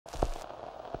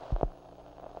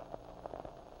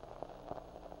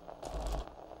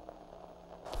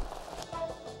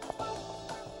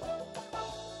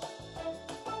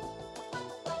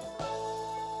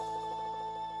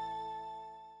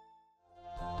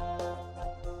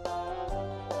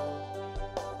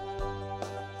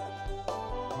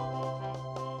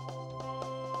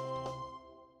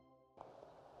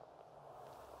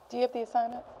Do you have the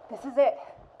assignment? This is it.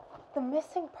 The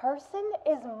missing person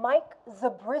is Mike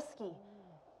Zabriskie.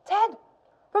 Ted,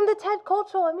 from the Ted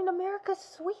Cultural. I mean, America's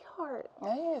sweetheart.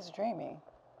 He is dreamy.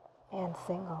 And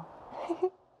single.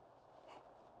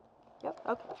 Yep,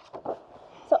 okay.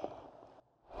 So,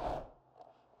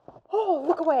 oh,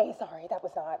 look away. Sorry, that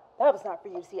was not for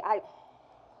you to see. I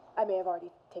may have already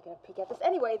taken a peek at this.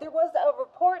 Anyway, there was a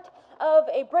report of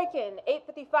a break-in,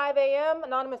 8:55 a.m.,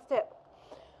 anonymous tip.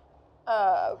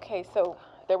 Okay, so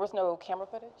there was no camera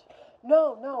footage?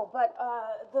 No, but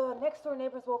the next-door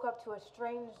neighbors woke up to a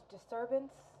strange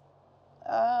disturbance.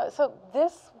 So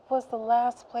this was the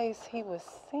last place he was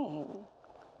seen?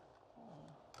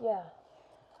 Yeah.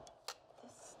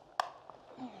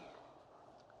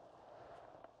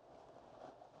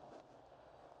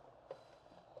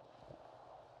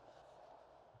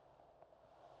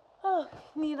 Oh,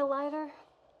 need a lighter?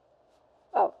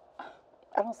 Oh,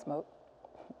 I don't smoke.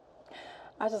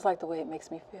 I just like the way it makes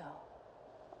me feel.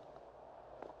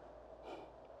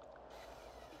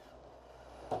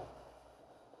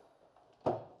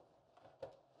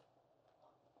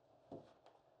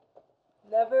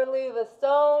 Never leave a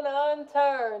stone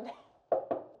unturned.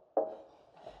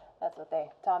 That's what they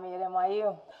taught me at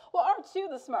NYU. Well, aren't you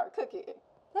the smart cookie?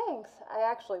 Thanks. I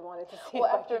actually wanted to see.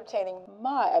 Well, after obtaining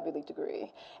my Ivy League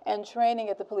degree and training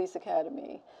at the police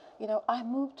academy, I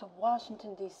moved to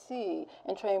Washington, D.C.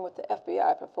 and trained with the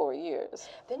FBI for 4 years.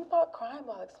 Then fought crime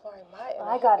while exploring my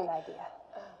I got an idea.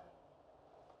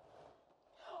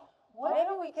 What?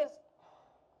 Maybe we could...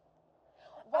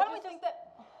 Why don't we think that...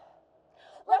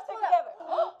 Let's stick together.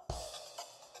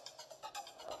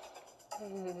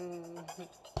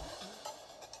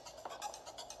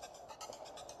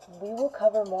 We will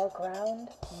cover more ground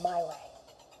my way.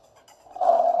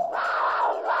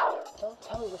 Don't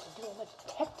tell me what to do. I'm a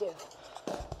detective.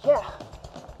 Yeah.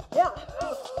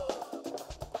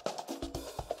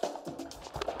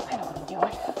 I know what I'm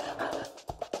doing.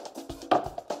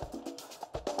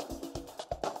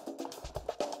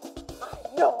 I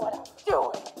know what I'm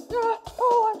doing.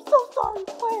 Oh, I'm so sorry,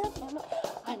 Plan.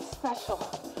 I'm special.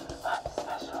 I'm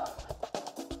special.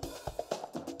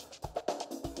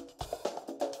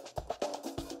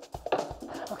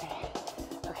 Okay.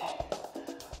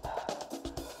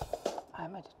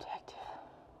 I'm a detective.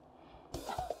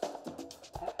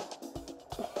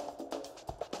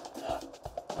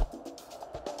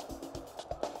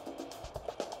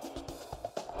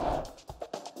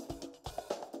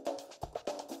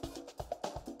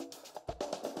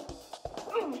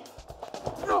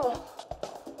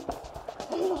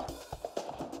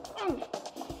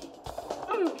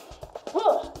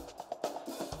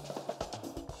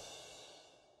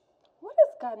 What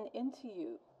has gotten into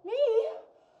you? Me?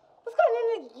 What's gotten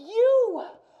into you?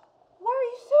 Why are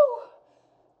you so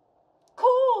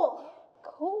cool?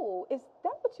 Cool? Is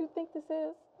that what you think this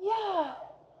is? Yeah.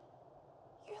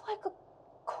 You're like a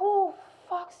cool,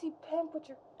 foxy pimp with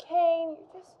your cane.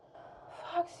 You're just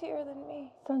foxier than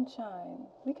me. Sunshine,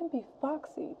 we can be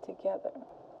foxy together.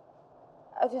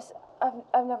 I've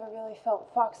never really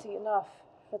felt foxy enough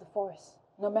for the force.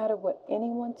 No matter what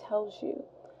anyone tells you,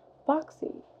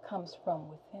 foxy comes from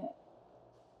within.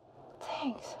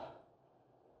 Thanks.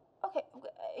 Okay,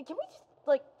 can we just,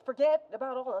 forget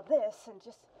about all of this and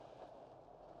just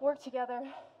work together?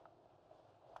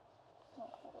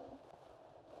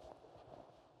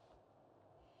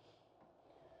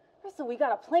 Listen, we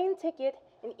got a plane ticket,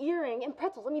 an earring, and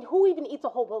pretzels. I mean, who even eats a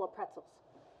whole bowl of pretzels?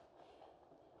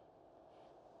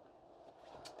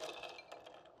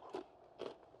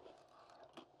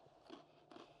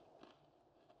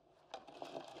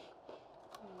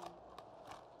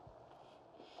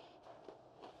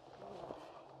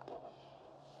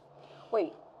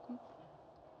 Wait,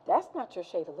 that's not your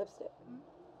shade of lipstick.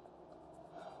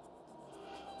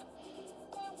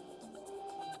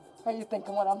 Are you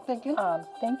thinking what I'm thinking? I'm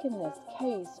thinking this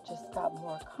case just got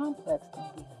more complex than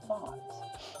we thought.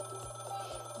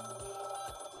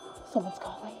 Someone's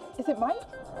calling. Is it Mike?